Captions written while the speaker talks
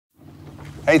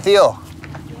Hey, Theo.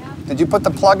 Yeah. Did you put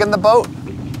the plug in the boat?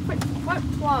 What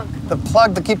plug? The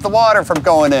plug to keep the water from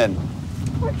going in.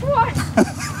 Which one?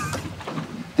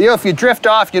 Theo, if you drift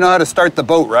off, you know how to start the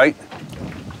boat, right?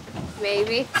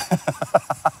 Maybe.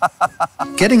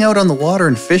 Getting out on the water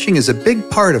and fishing is a big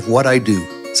part of what I do.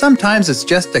 Sometimes it's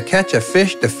just to catch a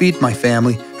fish to feed my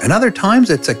family, and other times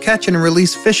it's a catch and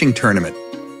release fishing tournament.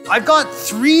 I've got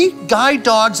 3 guide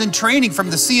dogs in training from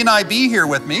the CNIB here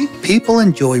with me. People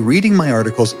enjoy reading my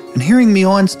articles and hearing me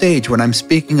on stage when I'm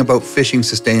speaking about fishing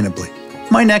sustainably.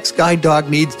 My next guide dog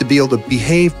needs to be able to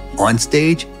behave on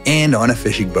stage and on a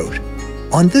fishing boat.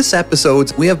 On this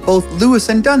episode, we have both Lewis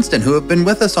and Dunstan who have been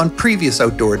with us on previous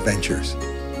outdoor adventures.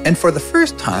 And for the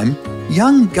first time,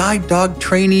 young guide dog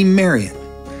trainee Marion.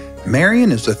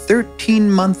 Marion is a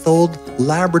 13-month-old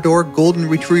Labrador Golden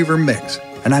Retriever mix,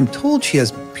 and I'm told she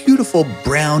has beautiful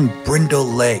brown brindle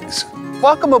legs.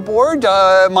 Welcome aboard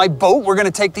my boat. We're going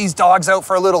to take these dogs out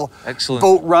for a little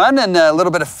boat run and a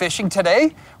little bit of fishing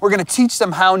today. We're going to teach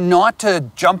them how not to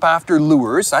jump after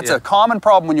lures. That's a common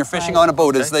problem when you're fishing on a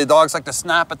boat, is the dogs like to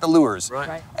snap at the lures.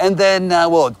 Right. And then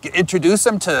we'll introduce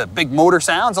them to big motor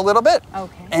sounds a little bit.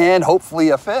 Okay. And hopefully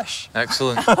a fish.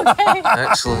 Excellent. Okay.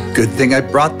 Excellent. Good thing I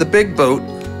brought the big boat.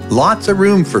 Lots of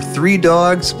room for 3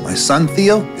 dogs, my son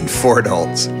Theo, and 4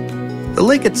 adults. The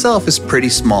lake itself is pretty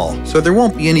small, so there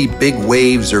won't be any big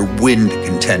waves or wind to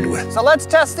contend with. So let's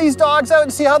test these dogs out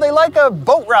and see how they like a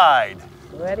boat ride.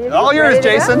 Ready to All yours, ready to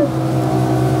Jason. go?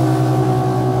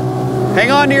 Hang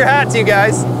on to your hats, you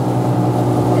guys.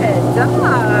 Good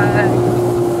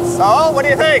dog. So, what do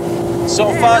you think?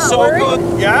 So Yeah, far, not so worried.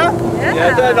 good. Yeah?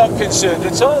 Yeah, they're not concerned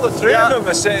at all. The 3 of them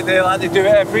are sitting there like they do it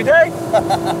every day.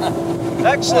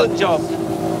 Excellent job.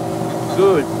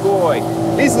 Good boy.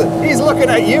 He's looking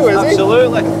at you, is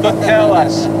Absolutely. Couldn't care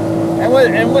less. he? And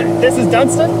what? This is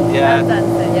Dunstan? Yeah. That's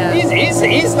it, yeah.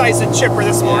 He's nice and chipper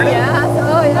this morning. Yeah,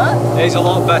 oh yeah. He's a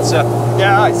lot better.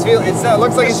 Yeah, he's feeling. It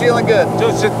looks like he's feeling good.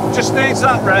 Just needs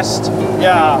that rest.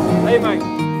 Yeah. Hey, mate.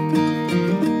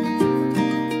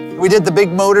 We did the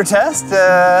big motor test.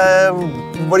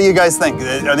 What do you guys think?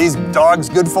 Are these dogs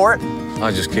good for it?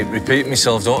 I just keep repeating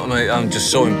myself, don't I, mate? I'm just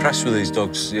so impressed with these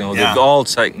dogs. You know, Yeah. they've all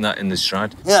taken that in the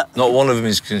stride. Yeah. Not one of them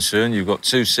is concerned. You've got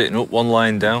 2 sitting up, 1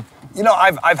 lying down. You know,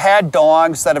 I've had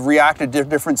dogs that have reacted to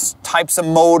different types of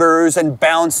motors and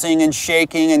bouncing and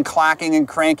shaking and clacking and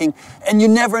cranking, and you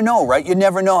never know, right? You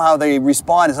never know how they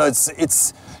respond. So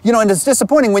it's you know, and it's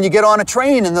disappointing when you get on a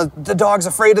train and the dog's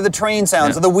afraid of the train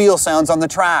sounds or the wheel sounds on the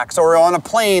tracks, or on a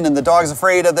plane and the dog's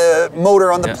afraid of the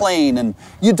motor on the plane, and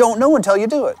you don't know until you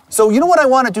do it. So you know what I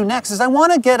want to do next is I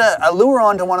want to get a lure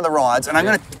onto one of the rods, and I'm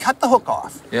going to cut the hook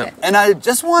off. Yeah. And I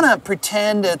just want to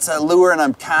pretend it's a lure and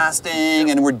I'm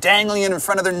casting and we're dangling it in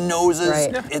front of their noses.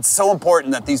 Right. Yeah. It's so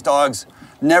important that these dogs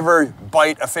never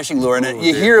bite a fishing lure. And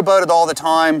you hear about it all the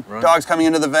time, dogs coming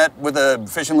into the vet with a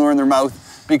fishing lure in their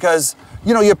mouth, because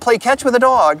you know, you play catch with a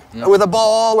dog, with a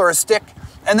ball or a stick,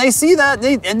 and they see that,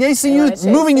 and they see you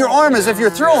moving your arm as if you're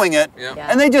throwing it,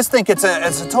 and they just think it's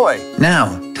a toy.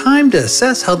 Now, time to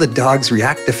assess how the dogs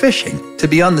react to fishing. To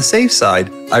be on the safe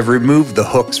side, I've removed the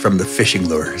hooks from the fishing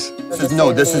lures.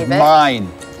 This is mine.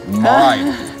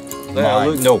 Mine.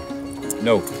 Look, no.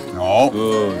 No.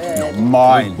 Good. No,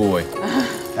 mine. Good boy.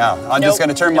 Now, I'm just going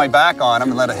to turn my back on him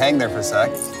and let it hang there for a sec.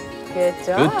 Good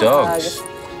dog. Good dogs.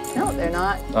 No, they're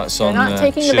not. That's they're on not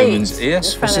taking the bait. Sherman's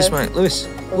ears. What's this, mate? Lewis.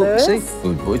 Look, Lewis? see?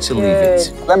 Good boy to leave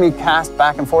it. Let me cast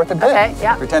back and forth a bit. Okay,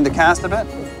 yeah. Pretend to cast a bit.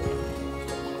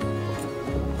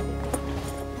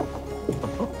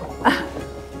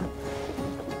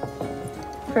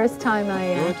 First time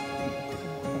I...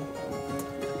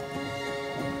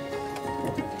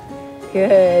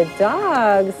 Good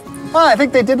dogs. Well, I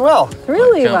think they did well.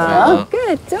 Really Can't well. believe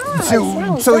Good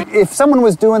dogs. So if someone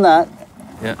was doing that,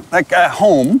 Yeah. like at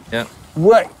home, Yeah.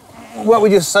 what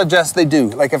would you suggest they do?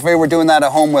 Like if they were doing that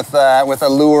at home with a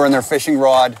lure and their fishing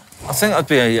rod? I think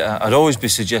I'd always be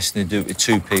suggesting they do it with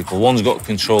 2 people. One's got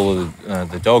control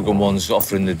of the dog and one's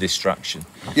offering the distraction.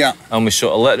 Yeah. And we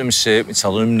sort of let them sit, we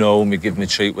tell them no, and we give them a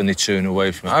treat when they turn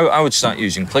away from it. I would start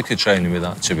using clicker training with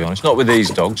that, to be honest. Not with these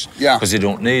dogs, because they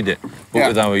don't need it, but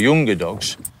with our younger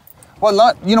dogs.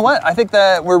 Well, you know what? I think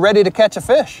that we're ready to catch a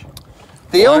fish.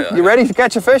 Theo, you ready to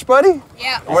catch a fish, buddy?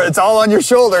 Yeah. Well, it's all on your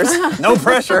shoulders. No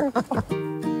pressure.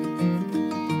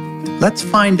 Let's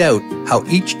find out how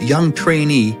each young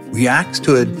trainee reacts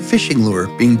to a fishing lure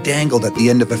being dangled at the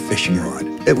end of a fishing rod.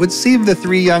 It would seem the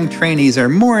 3 young trainees are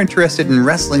more interested in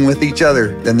wrestling with each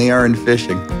other than they are in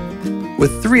fishing.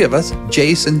 With 3 of us,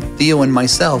 Jason, Theo, and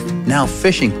myself, now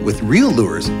fishing with real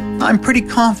lures, I'm pretty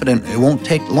confident it won't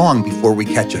take long before we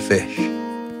catch a fish.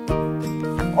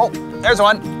 Oh, there's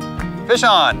one. Fish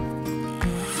on.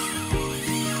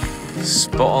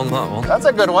 Spot on that one. That's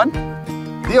a good one.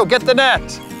 Theo, get the net.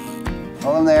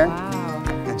 Hold him there.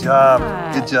 Wow. Good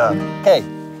job. Good job. Okay.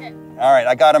 All right,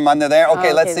 I got him under there.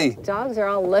 Okay, let's see. The dogs are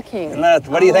all looking.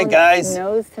 What do you think, guys?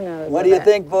 Nose to nose. What do you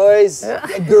think, boys?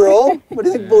 Girl? What do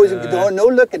you think, boys? No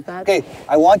looking. Okay,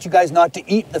 I want you guys not to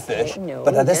eat the fish, No,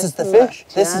 but this is just the fish.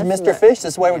 look, This is just Mr. look. Fish.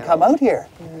 This is why we No. come out here.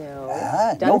 No.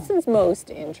 no. Dunson's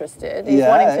most interested. He's Yeah.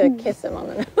 wanting to kiss him on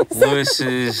the nose. Lewis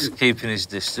is keeping his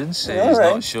distance. He's All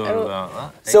right. not sure about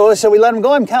that. So shall we let him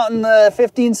go? I'm counting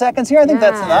 15 seconds here. I think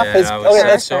that's Yeah. enough. Yeah, I would Okay, say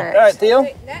let's. so. All right, Theo.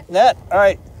 Net. All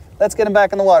right, let's get him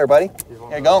back in the water, buddy.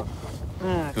 Here you go.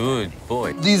 Good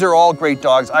boy. These are all great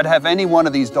dogs. I'd have any one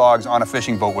of these dogs on a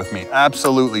fishing boat with me.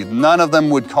 Absolutely. None of them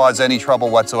would cause any trouble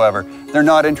whatsoever. They're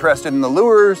not interested in the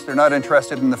lures. They're not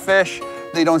interested in the fish.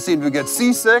 They don't seem to get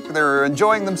seasick. They're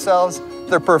enjoying themselves.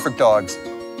 They're perfect dogs.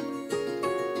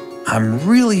 I'm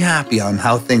really happy on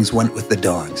how things went with the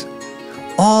dogs.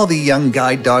 All the young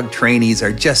guide dog trainees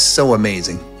are just so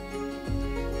amazing.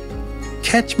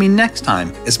 Catch me next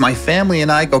time as my family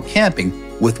and I go camping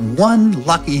with one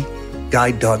lucky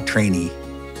guide dog trainee.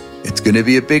 It's going to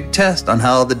be a big test on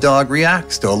how the dog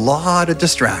reacts to a lot of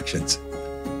distractions.